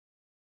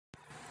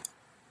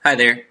Hi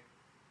there,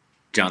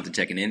 Jonathan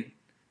checking in.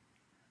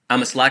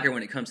 I'm a slacker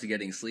when it comes to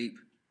getting sleep.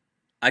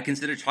 I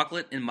consider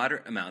chocolate in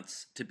moderate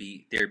amounts to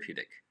be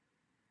therapeutic,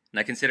 and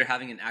I consider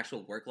having an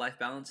actual work life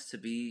balance to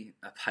be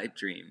a pipe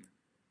dream.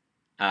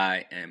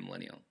 I am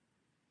millennial.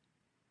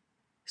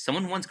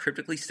 Someone once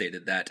cryptically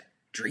stated that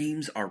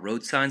dreams are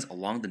road signs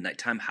along the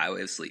nighttime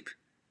highway of sleep.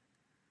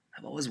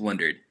 I've always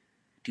wondered,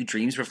 do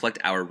dreams reflect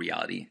our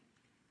reality?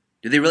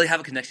 Do they really have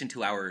a connection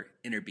to our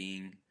inner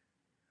being?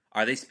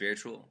 Are they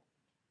spiritual?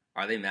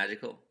 Are they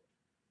magical?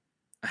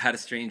 I had a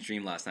strange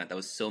dream last night that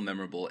was so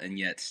memorable and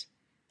yet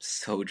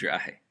so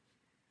dry.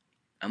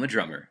 I'm a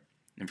drummer,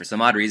 and for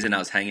some odd reason, I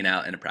was hanging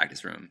out in a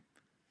practice room.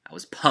 I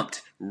was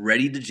pumped,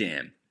 ready to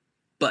jam,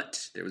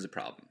 but there was a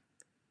problem.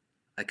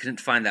 I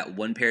couldn't find that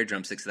one pair of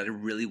drumsticks that I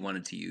really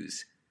wanted to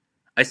use.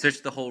 I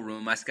searched the whole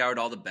room, I scoured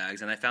all the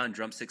bags, and I found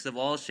drumsticks of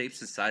all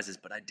shapes and sizes,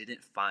 but I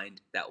didn't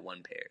find that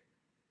one pair.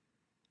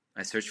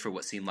 I searched for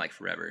what seemed like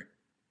forever.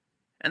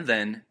 And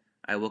then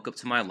I woke up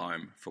to my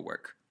alarm for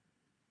work.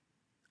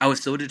 I was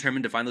so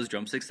determined to find those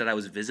drumsticks that I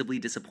was visibly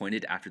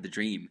disappointed after the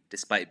dream,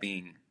 despite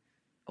being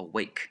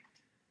awake.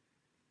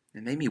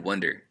 It made me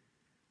wonder,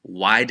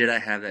 why did I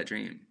have that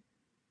dream?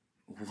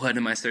 What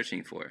am I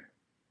searching for?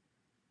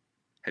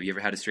 Have you ever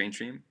had a strange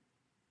dream?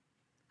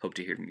 Hope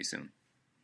to hear from you soon.